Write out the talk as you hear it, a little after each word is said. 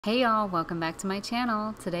Hey y'all, welcome back to my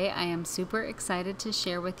channel. Today I am super excited to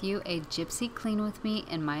share with you a Gypsy clean with me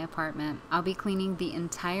in my apartment. I'll be cleaning the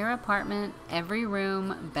entire apartment, every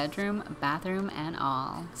room, bedroom, bathroom, and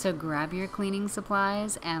all. So grab your cleaning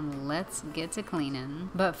supplies and let's get to cleaning.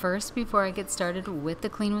 But first, before I get started with the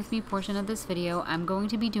clean with me portion of this video, I'm going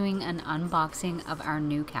to be doing an unboxing of our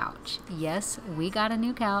new couch. Yes, we got a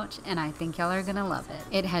new couch and I think y'all are gonna love it.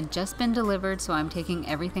 It had just been delivered, so I'm taking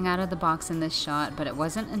everything out of the box in this shot, but it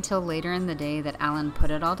wasn't until later in the day that Alan put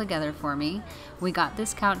it all together for me. We got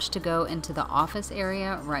this couch to go into the office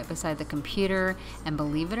area right beside the computer, and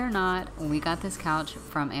believe it or not, we got this couch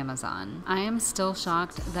from Amazon. I am still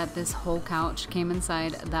shocked that this whole couch came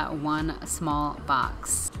inside that one small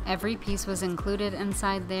box. Every piece was included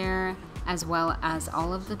inside there, as well as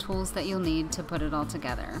all of the tools that you'll need to put it all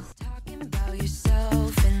together. Talking about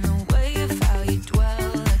yourself and the way of how you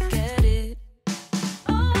dwell, I get it.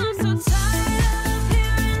 Oh, I'm so tired of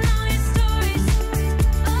hearing all your stories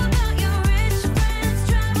about your rich friends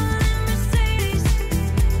traveling Mercedes.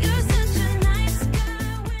 You're such a nice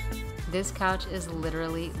guy when you... This couch is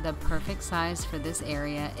literally the perfect size for this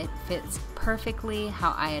area. It fits perfectly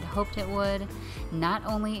how I had hoped it would. Not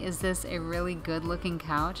only is this a really good looking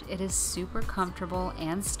couch, it is super comfortable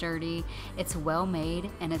and sturdy, it's well made,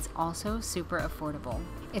 and it's also super affordable.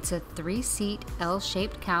 It's a 3-seat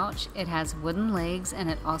L-shaped couch. It has wooden legs, and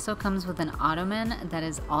it also comes with an ottoman that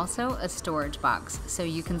is also a storage box, so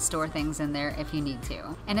you can store things in there if you need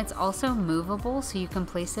to. And it's also movable, so you can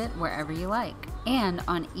place it wherever you like. And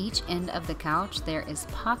on each end of the couch there is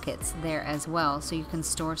pockets there as well, so you can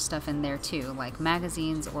store stuff in there too, like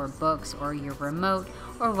magazines or books or your remote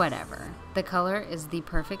or whatever. The color is the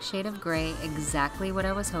perfect shade of gray, exactly what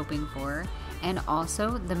I was hoping for. And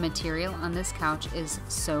also, the material on this couch is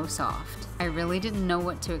so soft. I really didn't know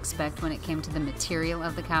what to expect when it came to the material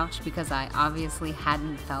of the couch because I obviously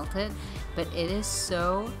hadn't felt it, but it is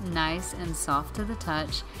so nice and soft to the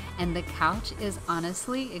touch, and the couch is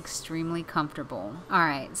honestly extremely comfortable.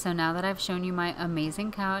 Alright, so now that I've shown you my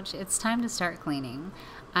amazing couch, it's time to start cleaning.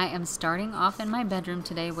 I am starting off in my bedroom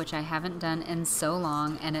today, which I haven't done in so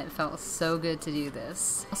long, and it felt so good to do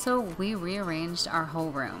this. Also, we rearranged our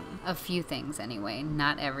whole room. A few things anyway,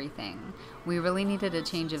 not everything. We really needed a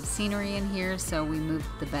change of scenery in here, so we moved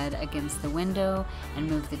the bed against the window and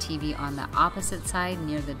moved the TV on the opposite side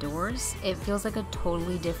near the doors. It feels like a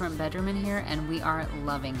totally different bedroom in here, and we are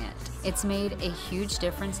loving it. It's made a huge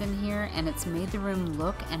difference in here, and it's made the room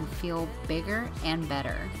look and feel bigger and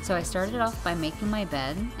better. So I started off by making my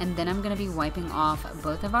bed, and then I'm going to be wiping off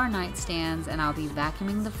both of our nightstands, and I'll be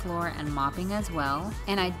vacuuming the floor and mopping as well.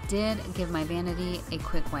 And I did give my vanity a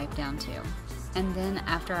quick wipe down too. And then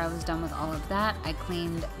after I was done with all of that, I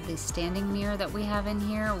cleaned the standing mirror that we have in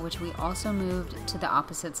here, which we also moved to the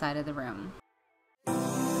opposite side of the room.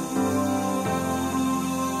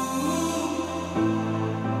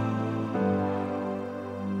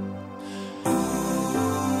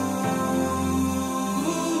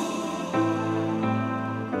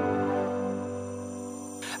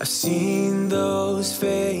 I've seen those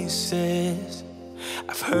faces,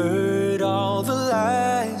 I've heard all the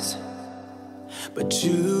lies, but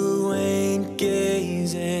you ain't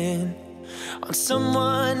gazing on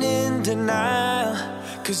someone in denial.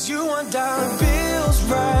 'Cause you want dollar bills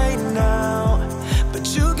right now, but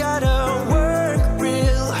you gotta work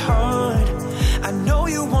real hard. I know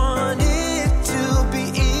you want it to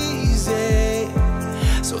be easy,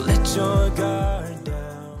 so let your guard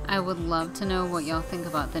down. I would love to know what y'all think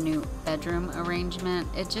about the new bedroom arrangement.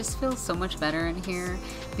 It just feels so much better in here.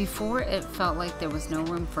 Before, it felt like there was no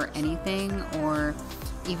room for anything or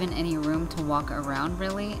even any room to walk around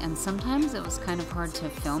really, and sometimes it was kind of hard to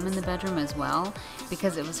film in the bedroom as well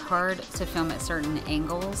because it was hard to film at certain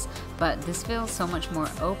angles, but this feels so much more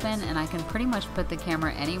open, and I can pretty much put the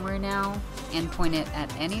camera anywhere now and point it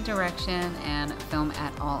at any direction and film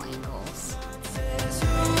at all angles.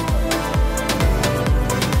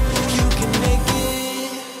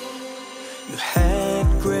 You had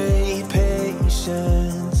great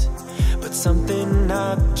patience, but something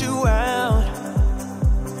knocked you out.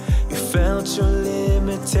 You felt your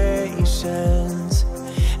limitations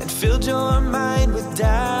and filled your mind with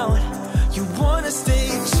doubt. You wanna stay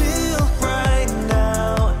chill right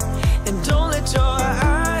now and don't let your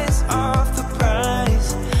eyes off the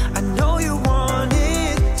prize. I know you want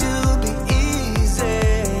it to be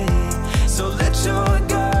easy, so let your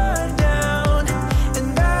guard down.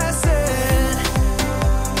 And I said,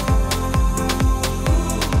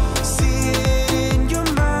 see it in your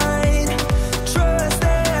mind, trust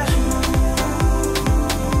that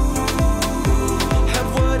have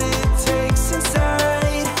what it takes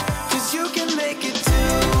inside.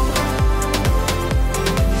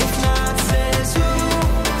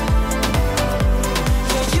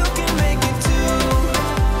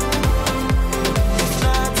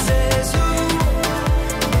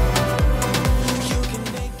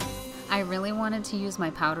 really wanted to use my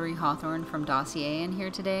powdery hawthorn from Dossier in here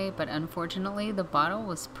today, but unfortunately the bottle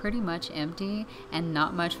was pretty much empty and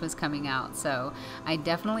not much was coming out, so I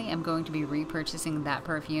definitely am going to be repurchasing that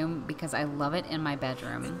perfume because I love it in my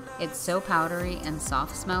bedroom. It's so powdery and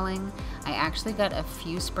soft smelling. I actually got a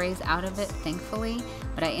few sprays out of it, thankfully,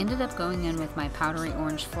 but I ended up going in with my powdery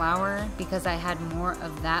orange flower because I had more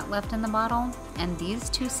of that left in the bottle, and these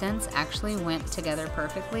two scents actually went together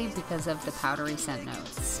perfectly because of the powdery scent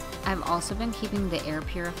notes. I've also been keeping the air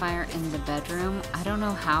purifier in the bedroom. I don't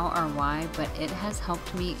know how or why, but it has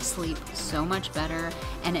helped me sleep so much better,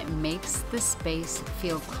 and it makes the space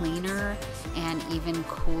feel cleaner and even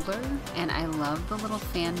cooler, and I love the little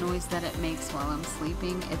fan noise that it makes while I'm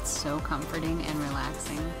sleeping. It's so comforting and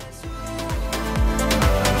relaxing.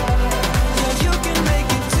 Yeah, you can make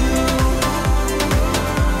it too.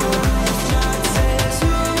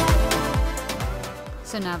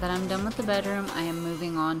 So now that I'm done with the bedroom, I am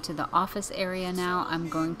moving on to the office area now. I'm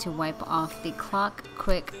going to wipe off the clock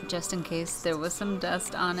quick just in case there was some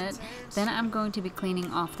dust on it. Then I'm going to be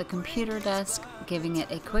cleaning off the computer desk, giving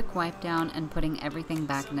it a quick wipe down and putting everything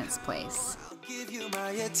back in its place. I'll give you my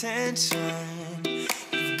attention.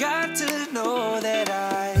 You've got to know that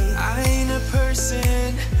I ain't a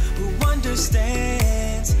person who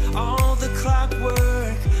understands all the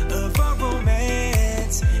clockwork of our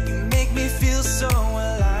romance. You make me feel so alive.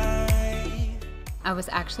 I was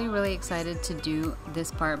actually really excited to do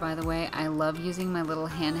this part, by the way. I love using my little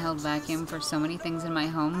handheld vacuum for so many things in my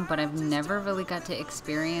home, but I've never really got to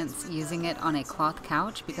experience using it on a cloth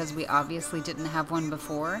couch because we obviously didn't have one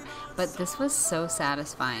before, but this was so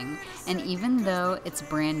satisfying. And even though it's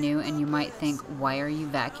brand new and you might think, why are you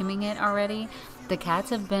vacuuming it already? The cats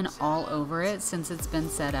have been all over it since it's been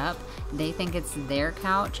set up. They think it's their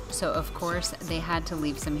couch, so of course they had to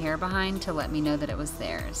leave some hair behind to let me know that it was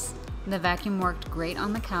theirs. The vacuum worked great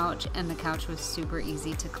on the couch, and the couch was super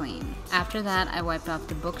easy to clean. After that, I wiped off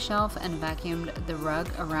the bookshelf and vacuumed the rug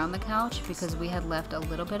around the couch because we had left a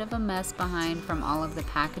little bit of a mess behind from all of the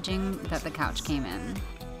packaging that the couch came in.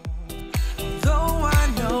 Though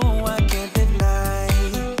I know I can't deny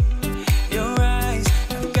your eyes,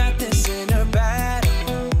 I've got this inner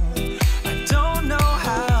battle. I don't know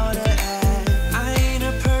how to act. I ain't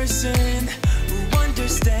a person who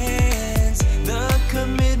understands the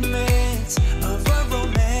commitment of a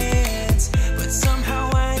romance, but somehow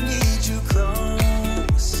I need you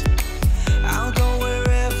close. I'll go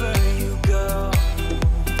wherever you go,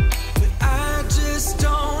 but I just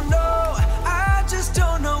don't know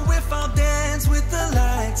if I'll dance with the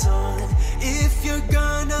lights on. If you're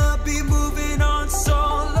gonna be moving on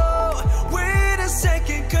solo, wait a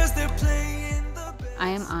second, 'cause they're playing the best. I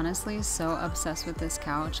am honestly so obsessed with this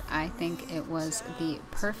couch. I think it was the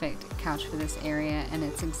perfect couch for this area, and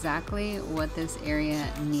it's exactly what this area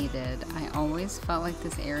needed. I always felt like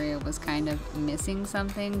this area was kind of missing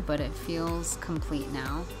something, but it feels complete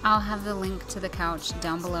now. I'll have the link to the couch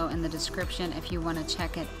down below in the description if you want to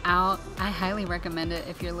check it out. I highly recommend it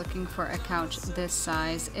if you're looking for a couch this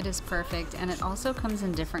size. It is perfect, and it also comes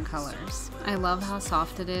in different colors. I love how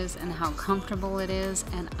soft it is and how comfortable it is,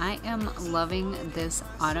 and I am loving this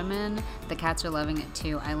ottoman. The cats are loving it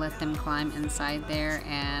too. I let them climb inside there,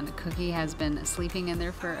 and Cookie has been sleeping in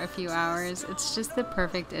there for a few hours. It's just the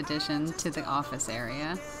perfect addition to the office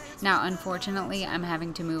area. Now, unfortunately, I'm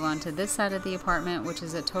having to move on to this side of the apartment, which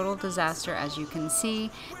is a total disaster, as you can see,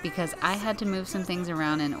 because I had to move some things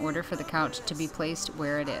around in order for the couch to be placed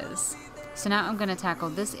where it is. So now I'm going to tackle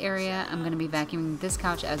this area. I'm going to be vacuuming this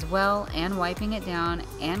couch as well, and wiping it down,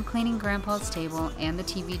 and cleaning Grandpa's table and the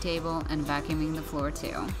TV table, and vacuuming the floor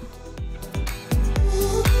too.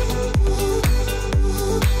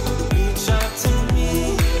 Reach out to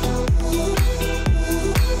me.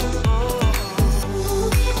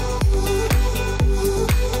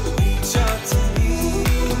 Reach out to me.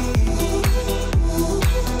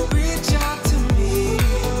 Reach out to me.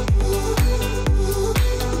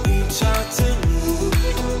 Reach out to me.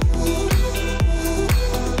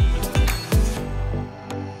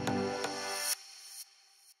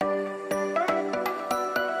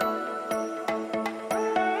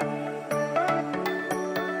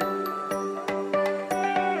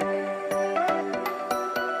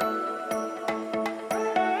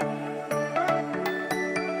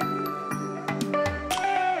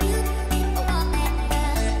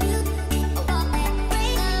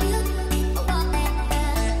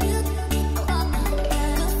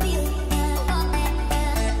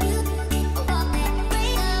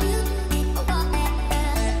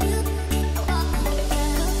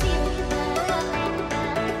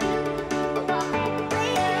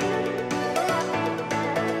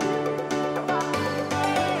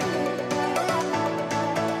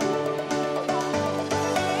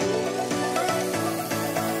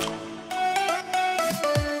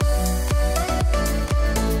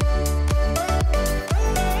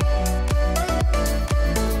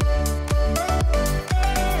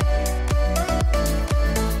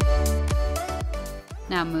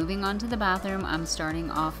 Now moving on to the bathroom, I'm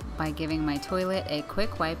starting off by giving my toilet a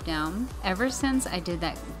quick wipe down. Ever since I did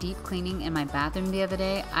that deep cleaning in my bathroom the other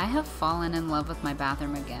day, I have fallen in love with my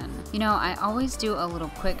bathroom again. You know, I always do a little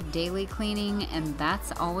quick daily cleaning and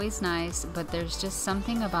that's always nice, but there's just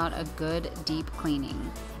something about a good deep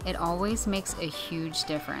cleaning. It always makes a huge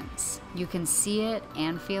difference. You can see it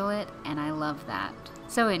and feel it, and I love that.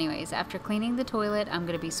 So anyways, after cleaning the toilet, I'm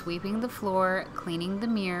going to be sweeping the floor, cleaning the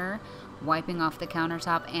mirror, wiping off the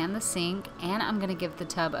countertop and the sink, and I'm going to give the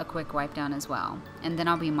tub a quick wipe down as well. And then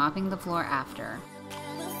I'll be mopping the floor after.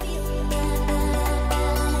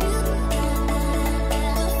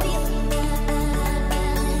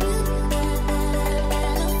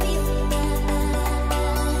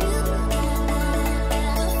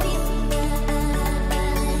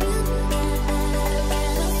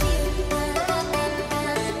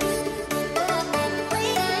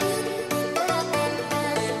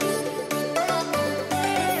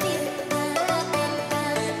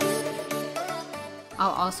 I'll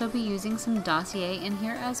also be using some Dossier in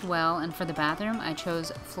here as well, and for the bathroom I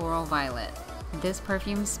chose Floral Violet. This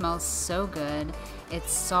perfume smells so good.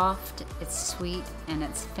 It's soft, it's sweet, and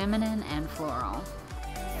it's feminine and floral.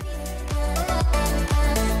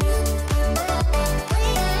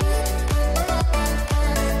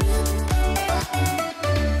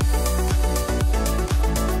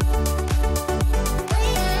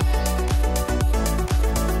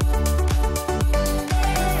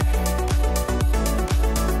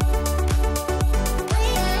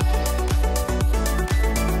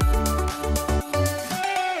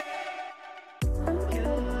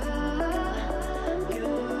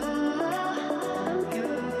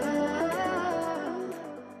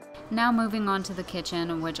 Now moving on to the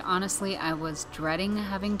kitchen, which honestly I was dreading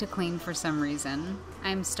having to clean for some reason.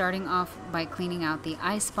 I'm starting off by cleaning out the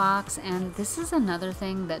icebox, and this is another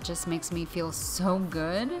thing that just makes me feel so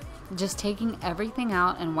good. Just taking everything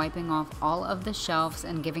out and wiping off all of the shelves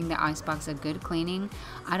and giving the icebox a good cleaning.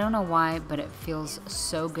 I don't know why, but it feels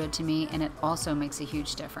so good to me, and it also makes a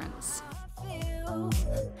huge difference. You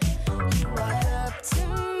walk up to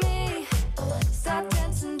me, start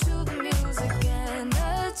dancing to the music and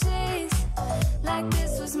the chase, like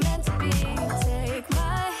this was meant to be. Take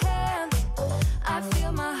my hand, I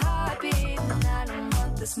feel my heartbeat, and I don't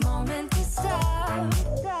want this moment to stop.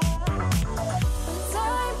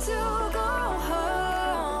 Time to go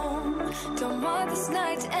home, don't want this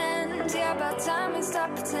night to end. Yeah, about time we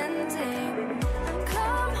stop pretending.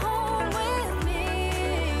 Come home with me,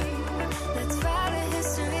 let's write a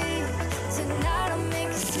history. Tonight I'll make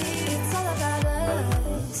you see it's all about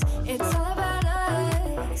us. It's all about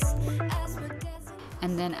us. As we're dancing.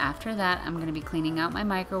 And then after that, I'm going to be cleaning out my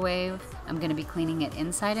microwave. I'm going to be cleaning it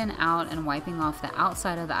inside and out and wiping off the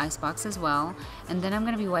outside of the icebox as well. And then I'm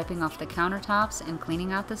going to be wiping off the countertops and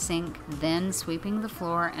cleaning out the sink, then sweeping the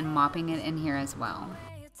floor and mopping it in here as well.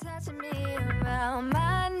 You're touching me around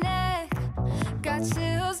my neck, got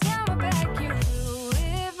chills down my back. You do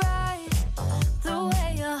it right, the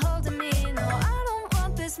way you're holding me. No, I don't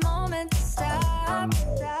want this moment to stop.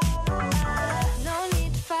 No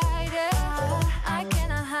need to fight it, I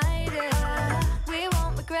cannot hide it. We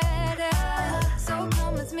won't regret it, so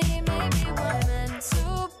come with me. Maybe we're meant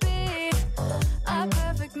to be a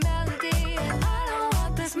perfect melody, and I don't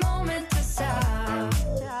want this moment to stop.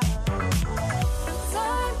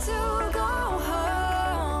 Time to go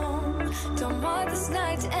home, don't want this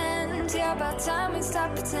night to end. Yeah, about time we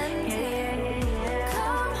stop pretending.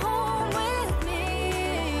 Come home with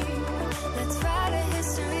me, let's write a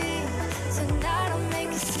history. Tonight I'll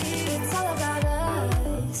make you see it's all about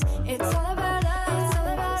us. It's all about us. It's all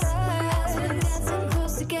about us. As we're dancing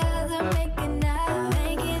close together, making out,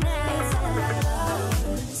 making out. It's all about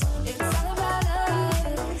us. It's all about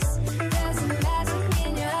us. There's a magic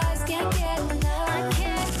in your eyes, can't get enough. I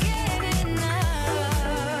can't get enough.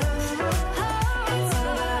 Oh, it's all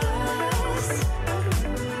about us.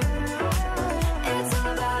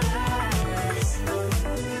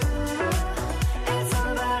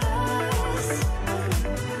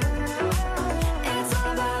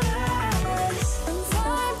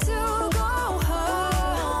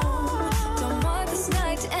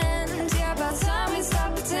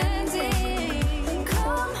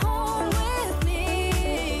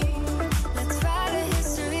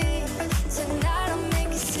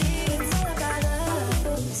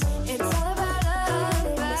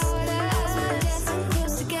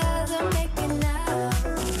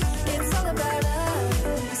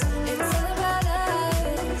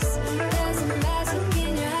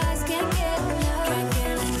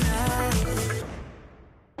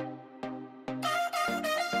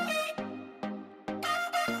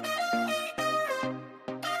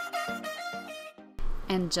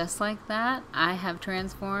 And just like that, I have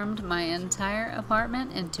transformed my entire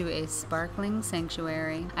apartment into a sparkling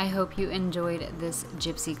sanctuary. I hope you enjoyed this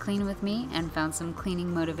Gypsy clean with me and found some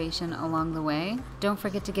cleaning motivation along the way. Don't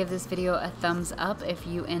forget to give this video a thumbs up if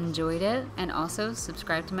you enjoyed it, and also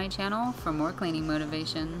subscribe to my channel for more cleaning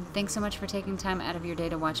motivation. Thanks so much for taking time out of your day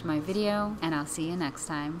to watch my video, and I'll see you next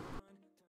time.